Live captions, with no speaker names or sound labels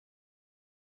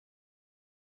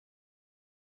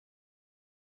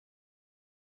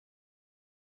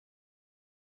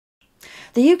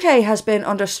The UK has been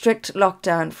under strict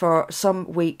lockdown for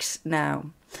some weeks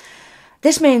now.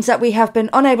 This means that we have been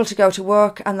unable to go to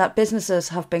work and that businesses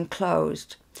have been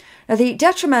closed. Now, the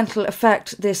detrimental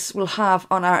effect this will have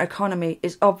on our economy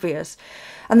is obvious,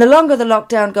 and the longer the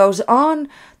lockdown goes on,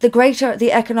 the greater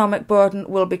the economic burden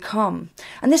will become.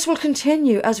 And this will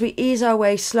continue as we ease our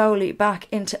way slowly back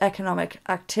into economic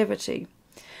activity.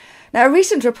 Now, a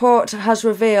recent report has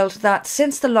revealed that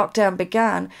since the lockdown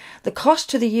began, the cost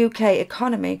to the UK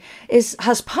economy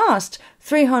has passed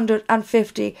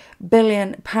 £350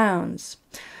 billion.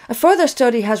 A further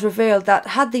study has revealed that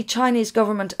had the Chinese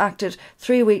government acted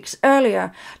 3 weeks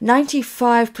earlier,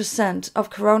 95% of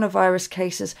coronavirus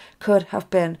cases could have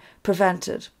been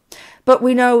prevented. But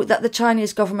we know that the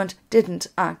Chinese government didn't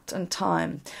act in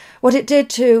time. What it did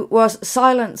too was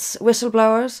silence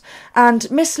whistleblowers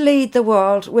and mislead the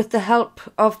world with the help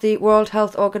of the World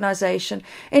Health Organization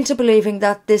into believing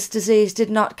that this disease did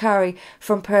not carry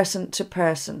from person to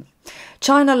person.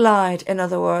 China lied, in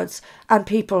other words, and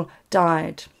people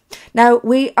died. Now,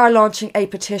 we are launching a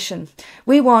petition.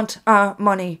 We want our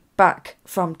money back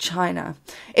from China.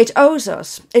 It owes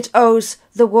us, it owes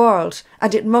the world,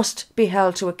 and it must be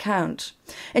held to account.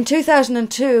 In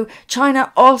 2002,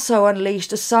 China also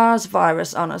unleashed a SARS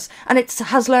virus on us, and it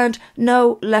has learned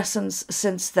no lessons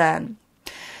since then.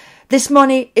 This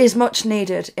money is much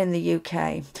needed in the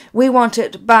UK. We want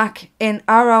it back in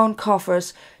our own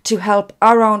coffers to help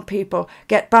our own people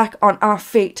get back on our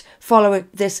feet following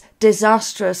this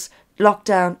disastrous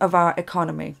lockdown of our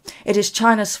economy. It is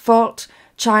China's fault.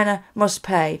 China must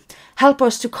pay. Help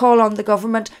us to call on the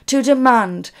government to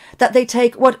demand that they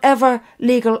take whatever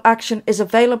legal action is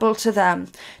available to them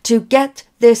to get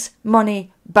this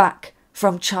money back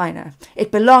from China.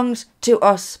 It belongs to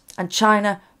us, and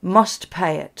China must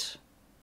pay it.